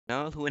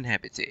all who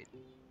inhabits it.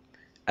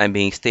 I'm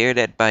being stared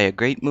at by a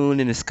great moon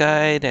in the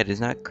sky that is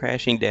not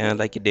crashing down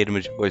like it did in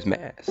Majora's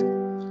Mask.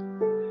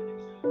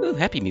 Ooh,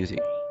 happy music.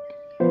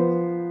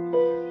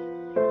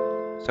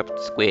 What's up with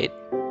the squid?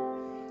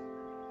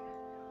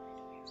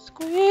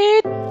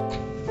 Squid!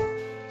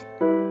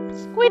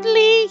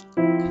 Squidly!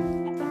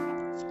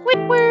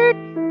 Squidward!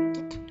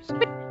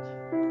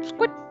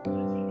 Squid!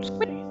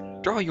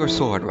 Draw your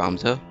sword,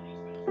 Ramza.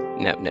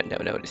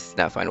 No, this is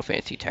not Final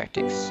Fantasy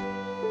Tactics.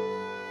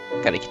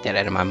 Gotta get that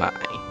out of my mind.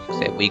 Cause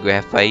that Wii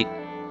graph fight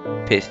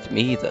pissed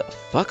me the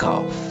fuck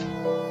off.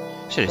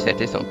 Should've set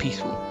this on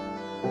peaceful.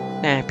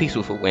 Nah,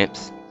 peaceful for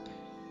wimps.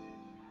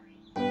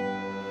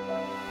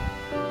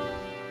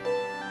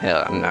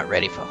 Hell, I'm not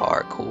ready for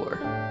hardcore.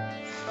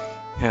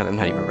 Hell, I'm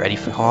not even ready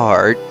for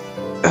hard.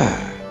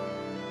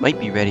 Might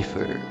be ready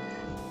for...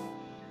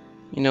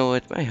 You know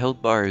what, my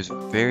health bar is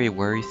very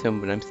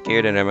worrisome, but I'm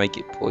scared that I might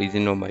get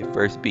poisoned on my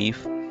first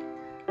beef.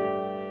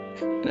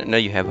 And I know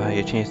you have a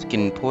higher chance of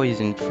getting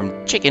poisoned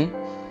from chicken,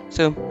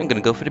 so I'm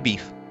gonna go for the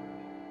beef.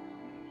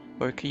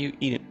 Or can you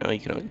eat it? No, you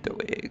can only throw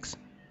eggs.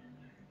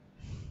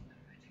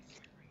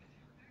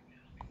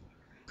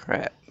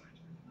 Crap.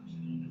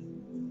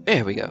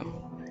 There we go.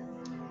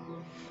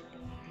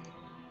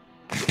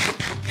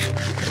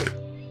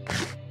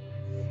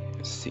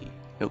 Let's see.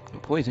 Nope, no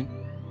poison.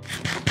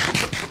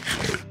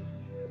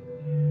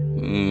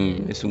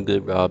 There's some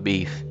good raw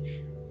beef.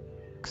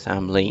 Cause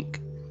I'm Link.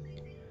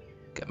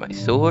 Got my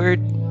sword.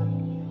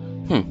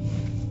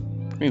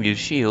 Use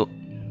shield.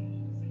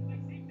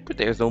 But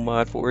there's no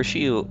mod for a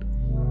shield.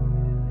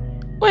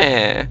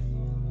 Wah!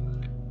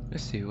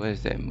 Let's see, what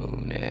is that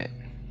moon at?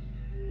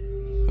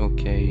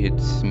 Okay,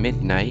 it's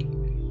midnight.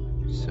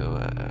 So,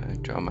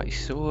 draw my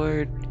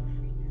sword.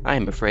 I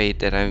am afraid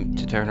that I'm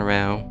to turn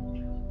around.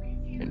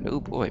 And oh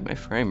boy, my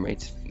frame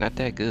rate's not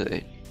that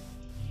good.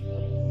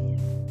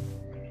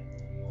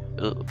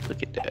 Oh,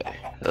 look at that.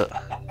 Ugh.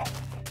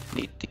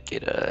 Need to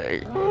get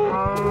a...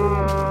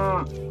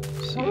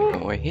 See, one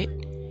more hit.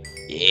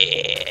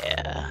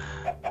 Yeah!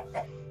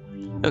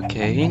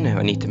 Okay, now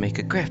I need to make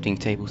a crafting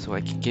table so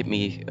I can get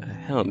me a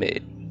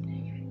helmet.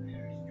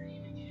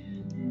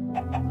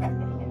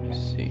 Let's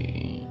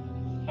see...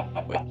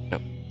 Wait, no.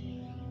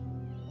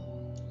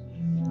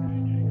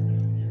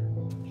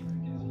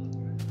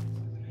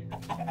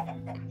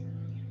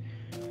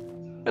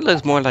 It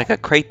looks more like a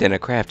crate than a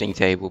crafting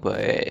table,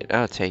 but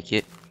I'll take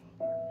it.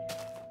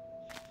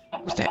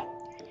 What's that?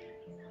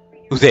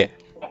 Who's there?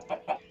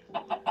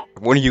 I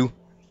warn you,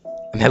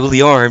 I'm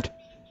heavily armed.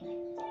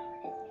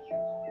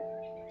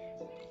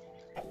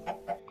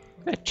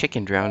 That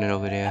chicken drowning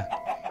over there.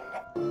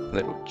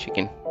 Little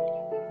chicken.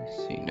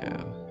 Let's see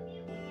now.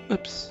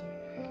 Oops.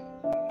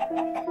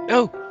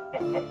 Oh!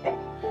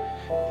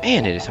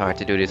 Man, it is hard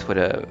to do this with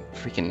a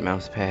freaking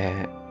mouse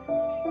pad.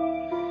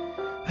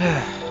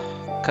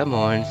 Come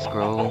on,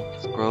 scroll.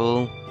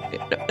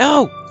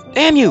 No!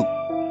 Damn you!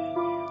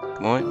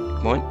 Come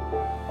on.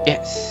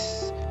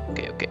 Yes!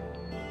 Okay.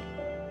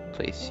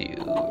 Place you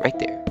right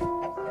there.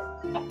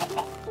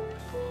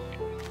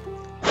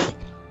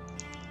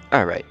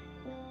 Alright.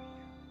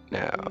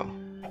 Now,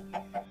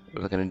 what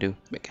am I gonna do?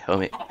 Make a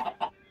helmet.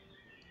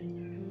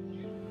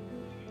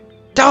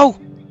 Oh!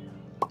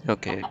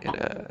 Okay,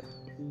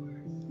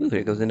 ooh,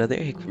 there goes another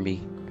egg for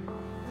me.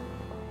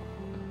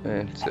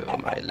 And so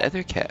my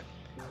leather cap.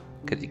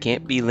 Cause you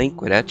can't be Link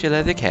without your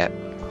leather cap.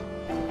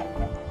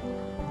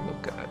 Oh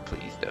god,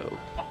 please no.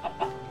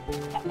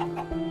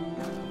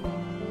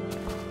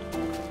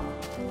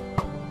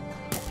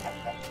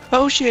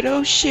 Oh shit.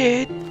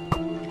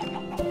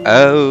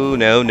 Oh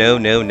no.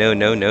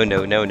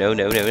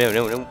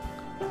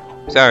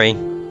 Sorry.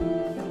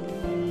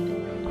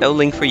 No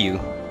Link for you.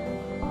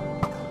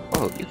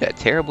 Oh, you got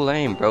terrible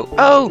aim, bro.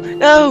 Oh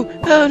no.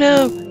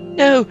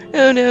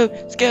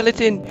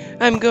 Skeleton,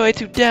 I'm going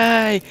to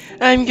die.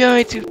 I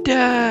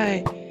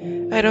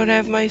don't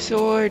have my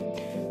sword,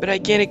 but I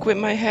can't equip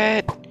my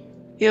hat.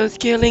 He was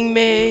killing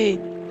me.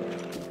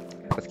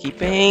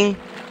 Housekeeping.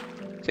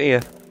 See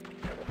ya.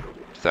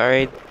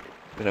 Sorry,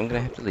 but I'm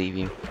gonna have to leave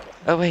you.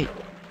 Oh wait.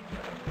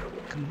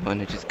 Come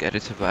on, I just gotta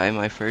survive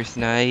my first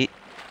night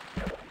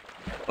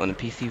on the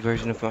PC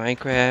version of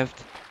Minecraft.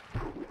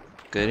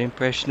 Good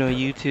impression on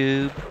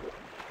YouTube.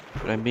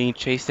 But I'm being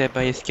chased at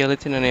by a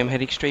skeleton and I'm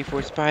heading straight for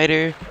a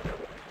spider.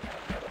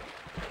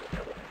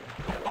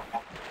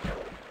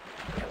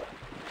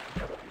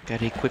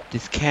 Gotta equip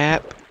this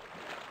cap.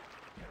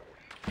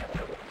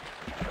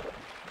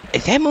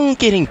 Is that moon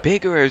getting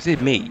bigger or is it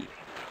me?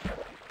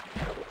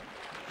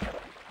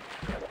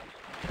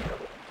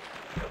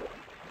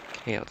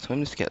 Okay,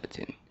 outswim the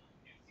skeleton.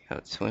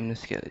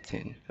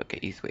 Okay,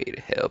 he's way the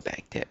hell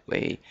back that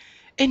way.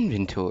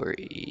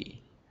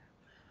 Inventory.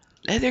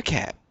 Leather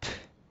cap.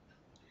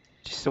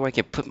 Just so I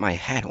can put my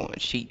hat on.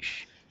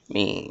 Sheesh. I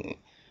mean,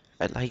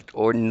 I liked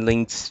Orden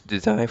Link's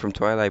design from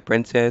Twilight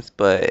Princess,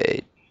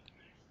 but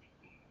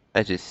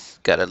I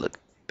just gotta look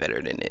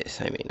better than this.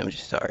 I mean, I'm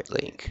just sorry,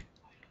 Link.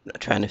 I'm not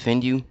trying to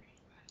offend you.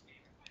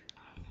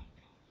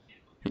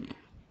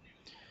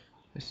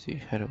 Let's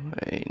see, how do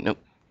I... Nope.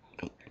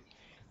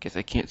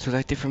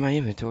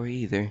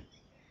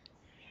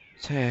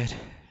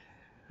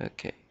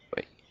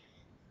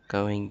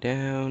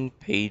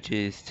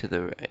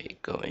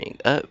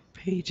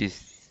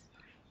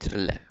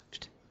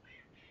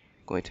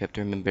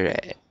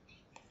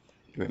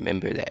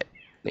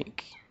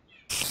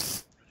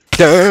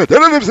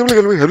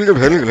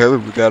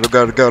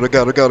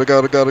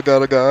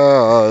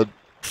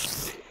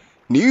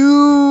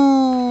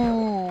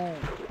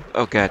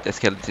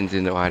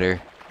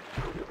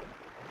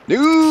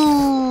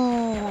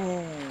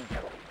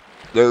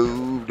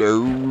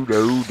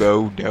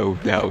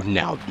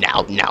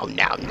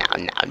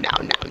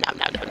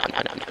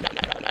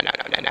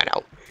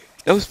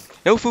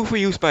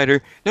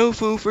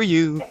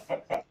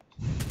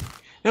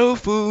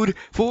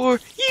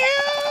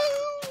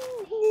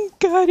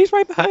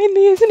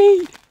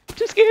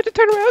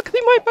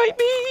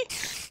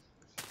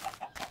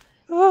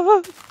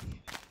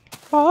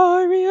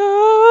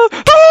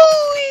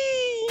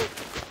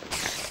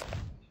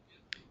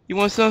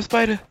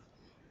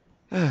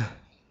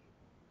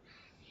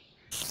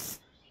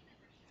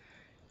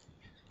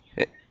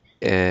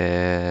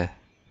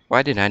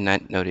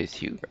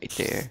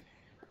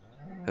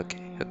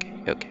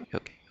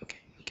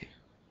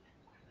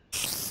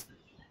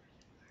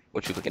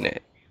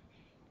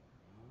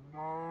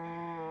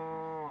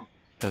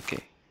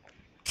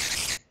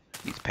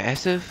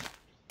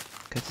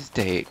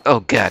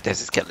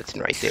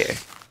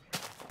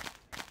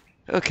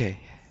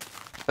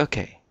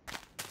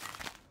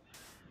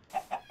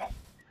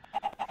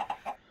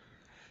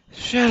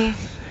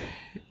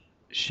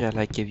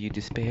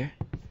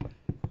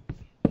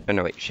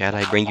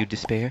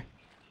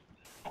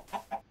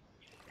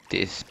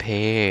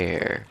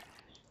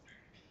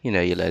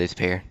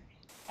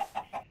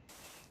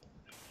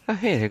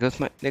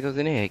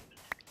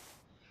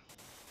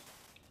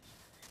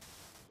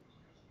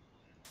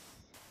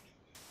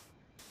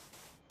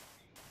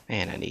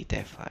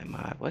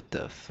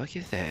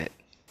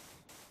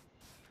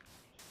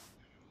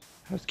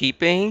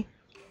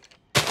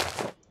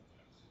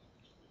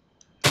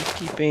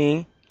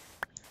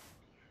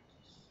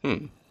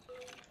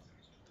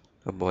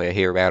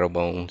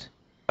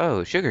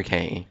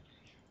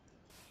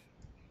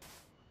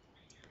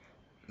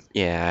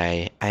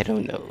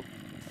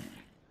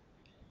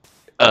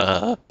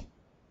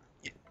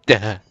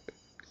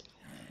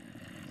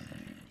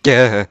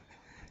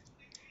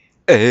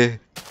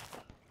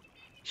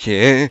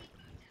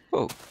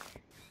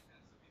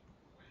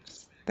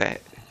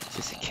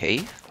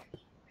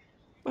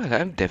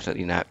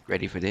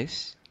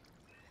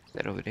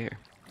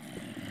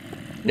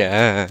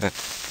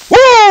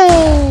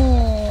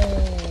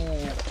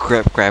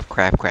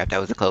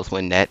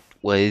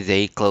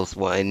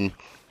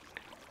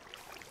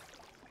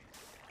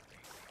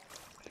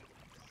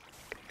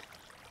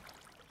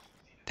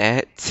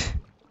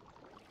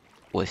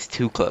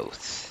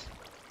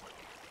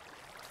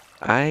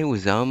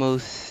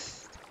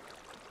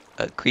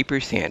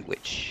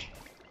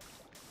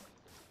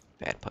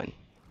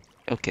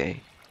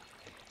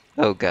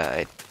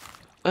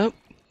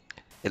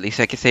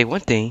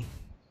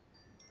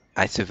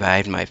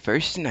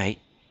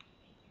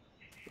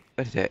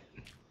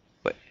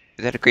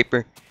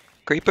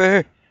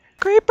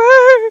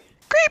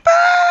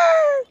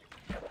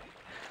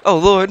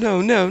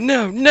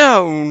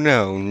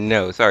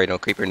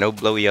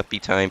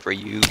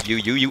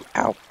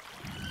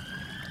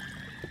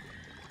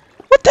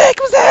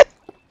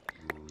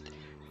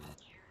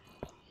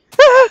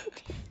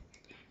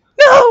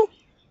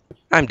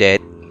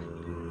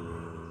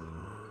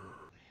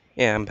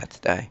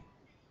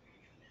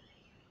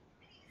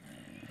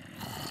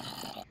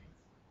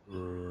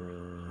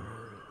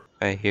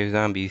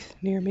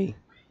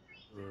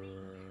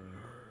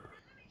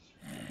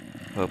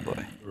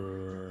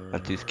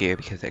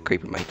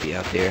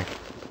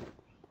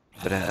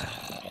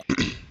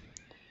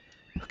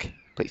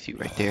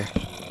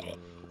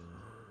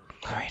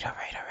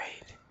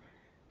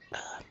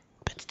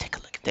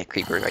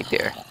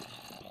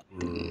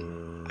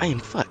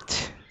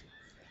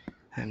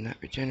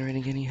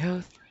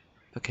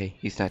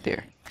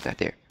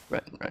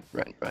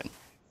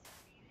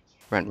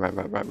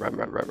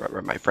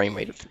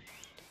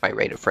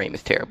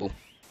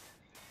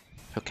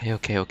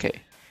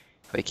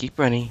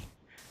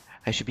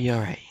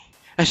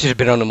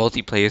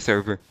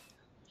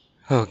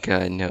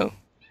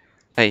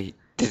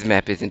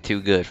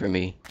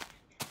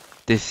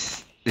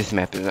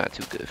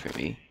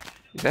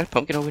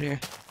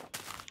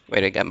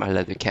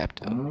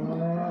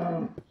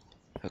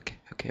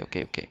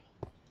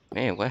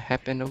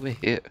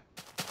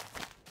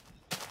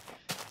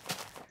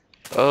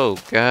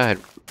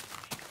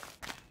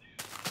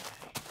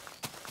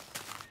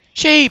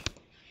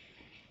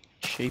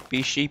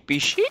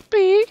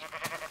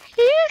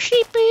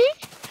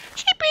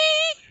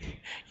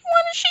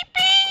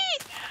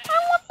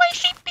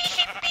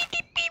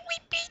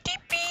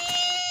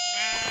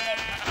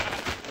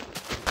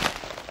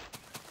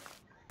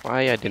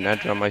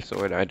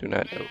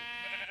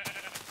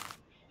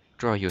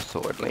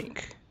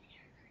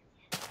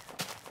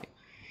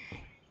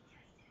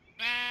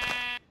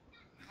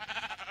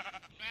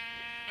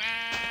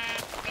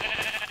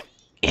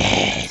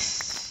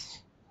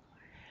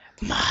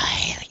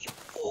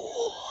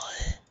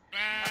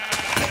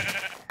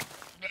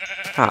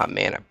 Ah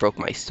man, I broke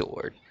my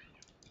sword.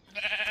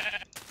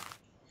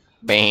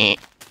 Bang.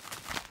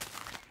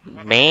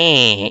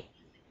 Bang.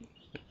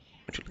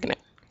 What you looking at?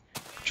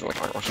 What you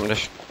looking at? Want some of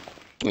this?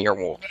 Give me your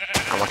wool.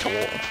 I want your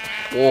wool.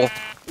 Wool.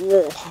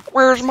 Wool.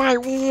 Where's my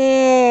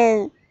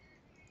wool?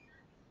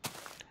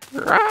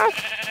 Ah.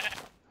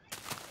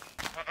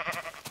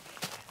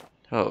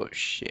 Oh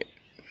shit.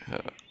 Oh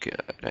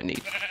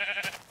god.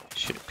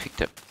 Should have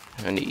picked up.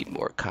 I need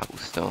more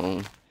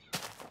cobblestone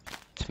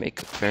to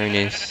make a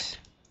furnace.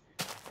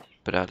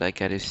 But all I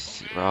got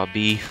is raw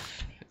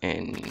beef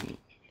and.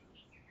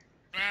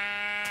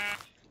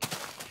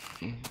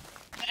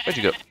 Where'd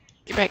you go?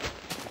 Get back.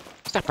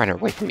 Stop running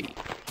away from me.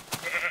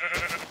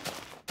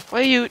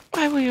 Why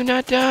will you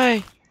not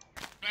die?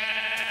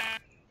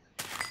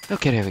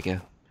 Okay, there we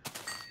go.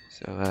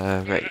 So,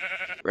 right.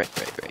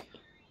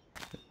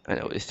 I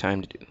know what it's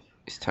time to do.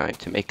 It's time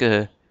to make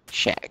a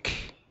shack.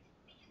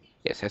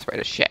 Yes, that's right,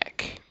 a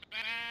shack.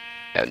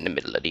 Out in the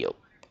middle of the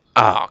open.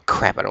 Oh,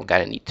 crap, I don't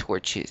got any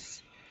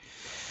torches.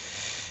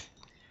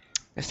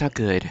 That's not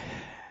good.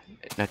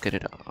 Not good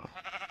at all.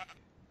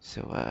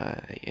 So,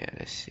 yeah,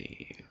 let's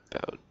see.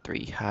 About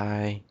 3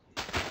 high.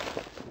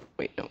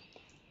 Wait, no.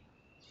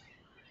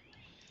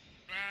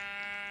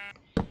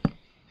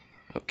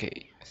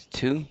 Okay, it's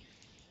 2.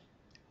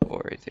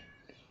 Or is it?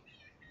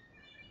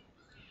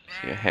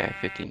 See, I have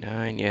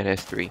 59. Yeah,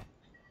 that's 3.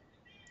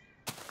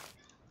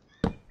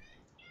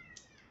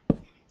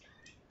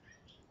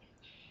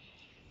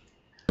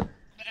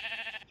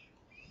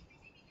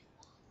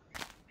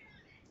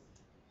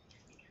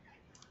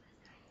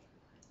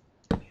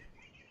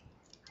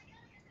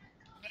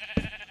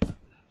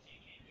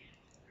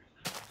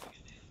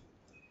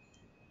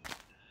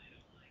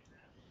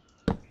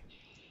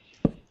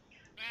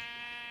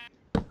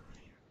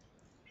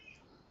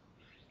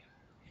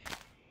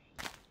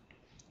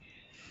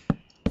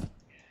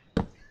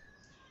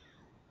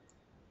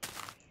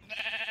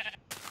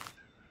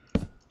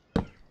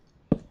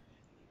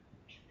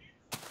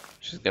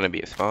 This is gonna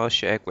be a small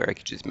shack where I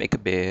could just make a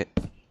bed.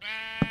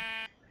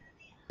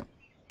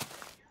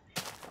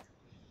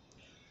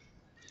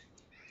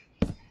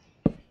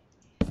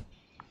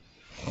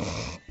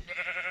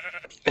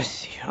 Let's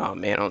see. Oh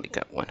man, I only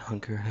got 1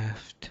 hunger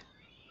left.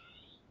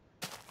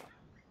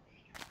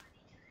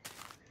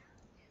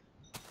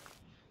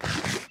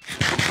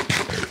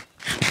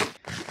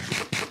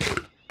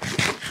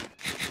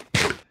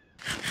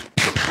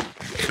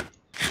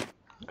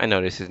 I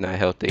know this is not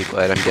healthy,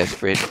 but I'm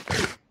desperate.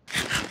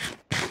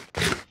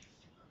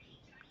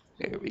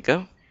 There we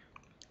go.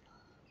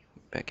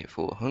 Back at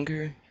full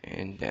hunger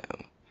and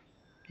down.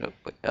 Nope,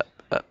 wait,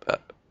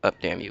 up,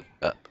 damn you.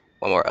 Up.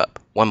 One more up.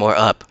 One more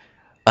up.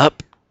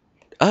 Up.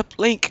 Up,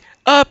 Link.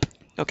 Up.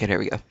 Okay, there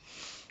we go.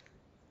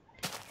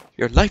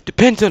 Your life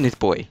depends on this,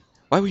 boy.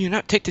 Why will you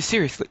not take this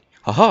seriously?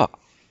 Haha.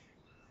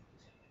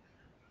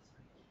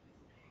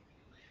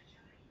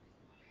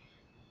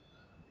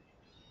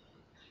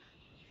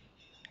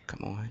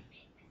 Come on.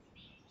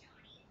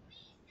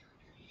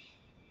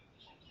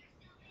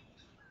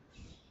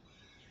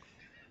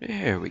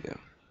 There we go.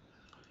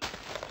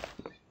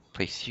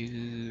 Place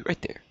you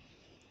right there.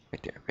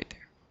 Right there, right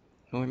there.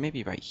 Or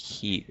maybe right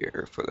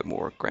here for the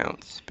more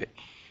ground space.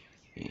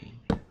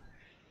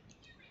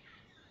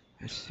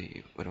 Let's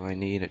see. What do I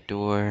need? A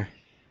door.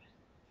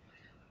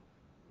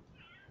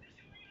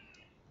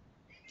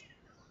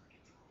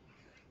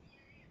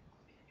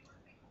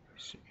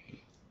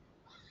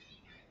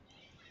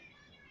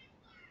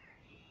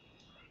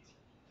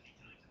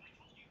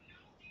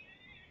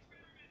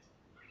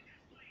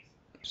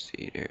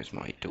 See, there's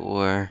my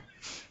door.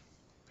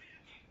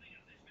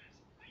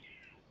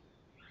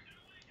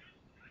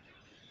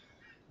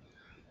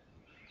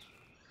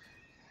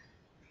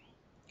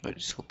 I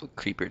just hope a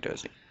creeper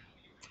doesn't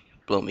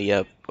blow me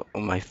up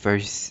on my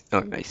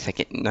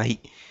second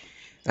night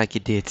like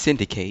it did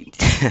Syndicate.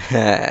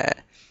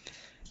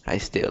 I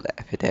still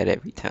laugh at that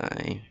every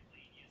time.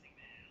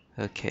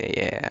 Okay,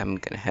 yeah, I'm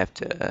gonna have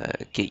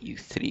to get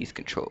used to these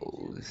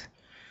controls.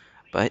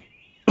 But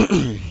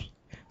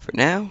for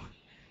now,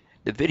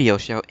 the video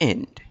shall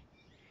end.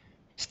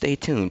 Stay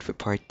tuned for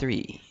part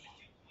 3.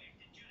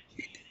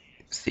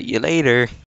 See you later.